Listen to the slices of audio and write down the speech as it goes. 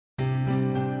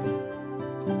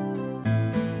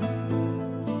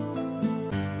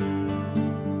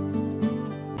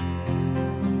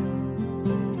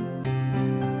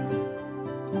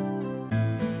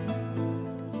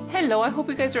Hello, I hope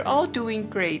you guys are all doing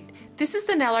great. This is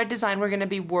the nail art design we're going to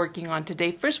be working on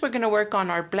today. First, we're going to work on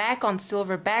our black on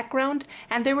silver background,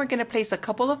 and then we're going to place a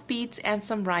couple of beads and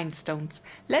some rhinestones.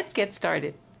 Let's get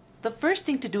started. The first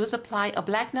thing to do is apply a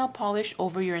black nail polish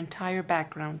over your entire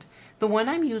background. The one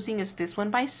I'm using is this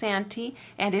one by Santee,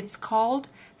 and it's called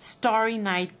Starry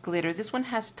Night Glitter. This one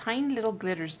has tiny little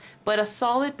glitters, but a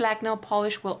solid black nail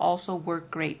polish will also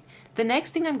work great. The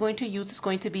next thing I'm going to use is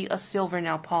going to be a silver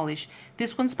nail polish.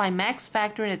 This one's by Max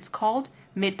Factor and it's called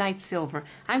Midnight Silver.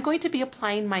 I'm going to be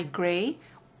applying my gray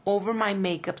over my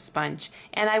makeup sponge,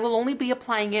 and I will only be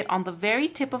applying it on the very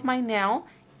tip of my nail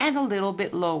and a little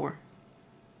bit lower.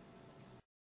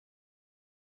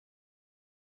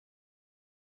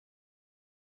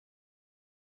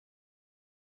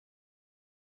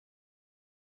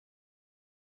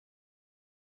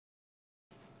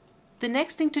 The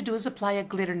next thing to do is apply a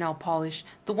glitter nail polish.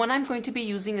 The one I'm going to be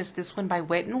using is this one by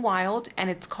Wet n Wild, and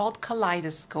it's called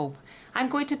Kaleidoscope. I'm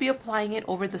going to be applying it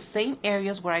over the same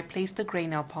areas where I placed the gray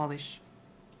nail polish.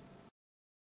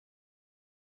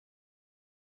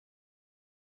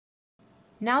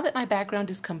 Now that my background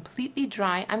is completely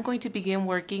dry, I'm going to begin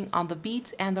working on the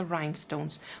beads and the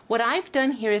rhinestones. What I've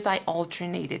done here is I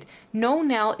alternated. No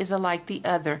nail is alike the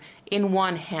other in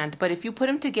one hand, but if you put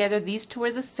them together, these two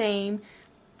are the same,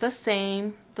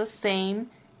 and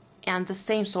the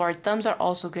same. So our thumbs are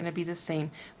also going to be the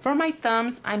same. For my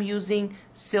thumbs, I'm using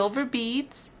silver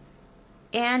beads,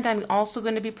 and I'm also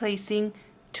going to be placing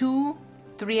two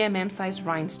 3mm size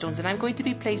rhinestones, and I'm going to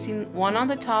be placing one on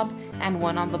the top and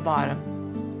one on the bottom.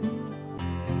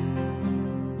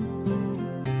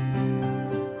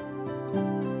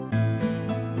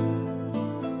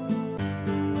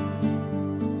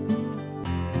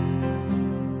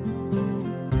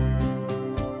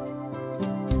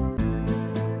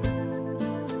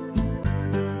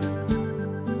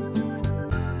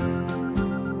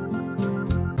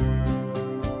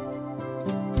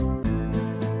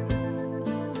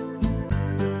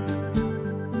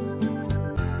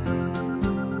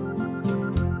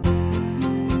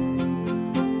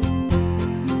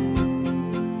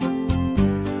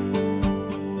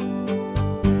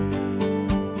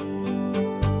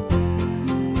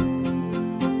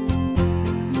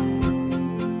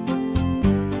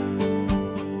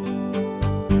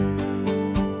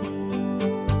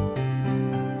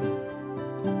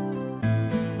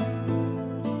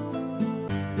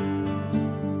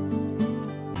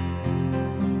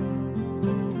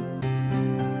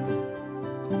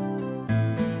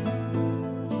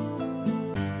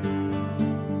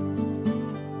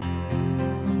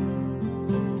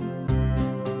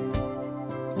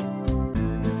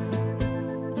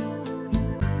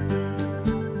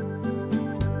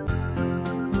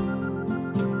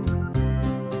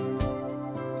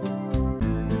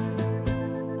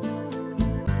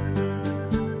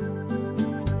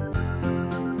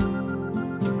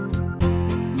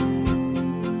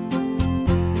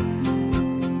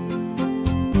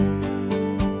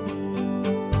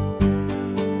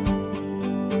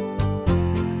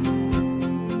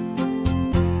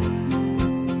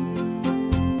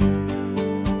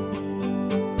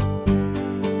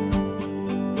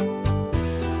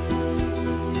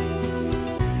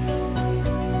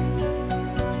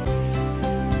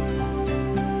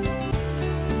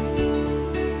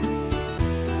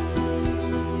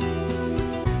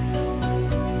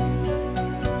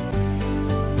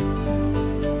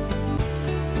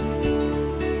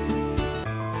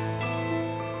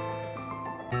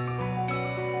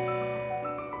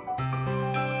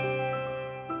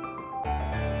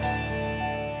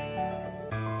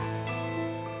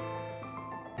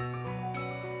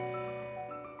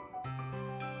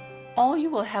 All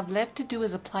you will have left to do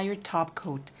is apply your top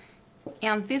coat.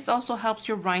 And this also helps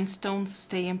your rhinestones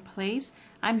stay in place.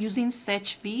 I'm using Sech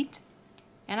Vite,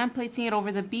 and I'm placing it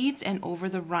over the beads and over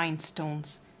the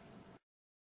rhinestones.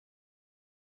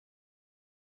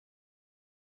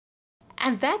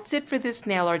 And that's it for this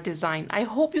nail art design. I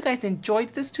hope you guys enjoyed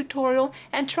this tutorial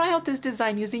and try out this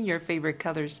design using your favorite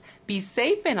colors. Be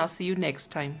safe, and I'll see you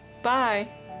next time. Bye!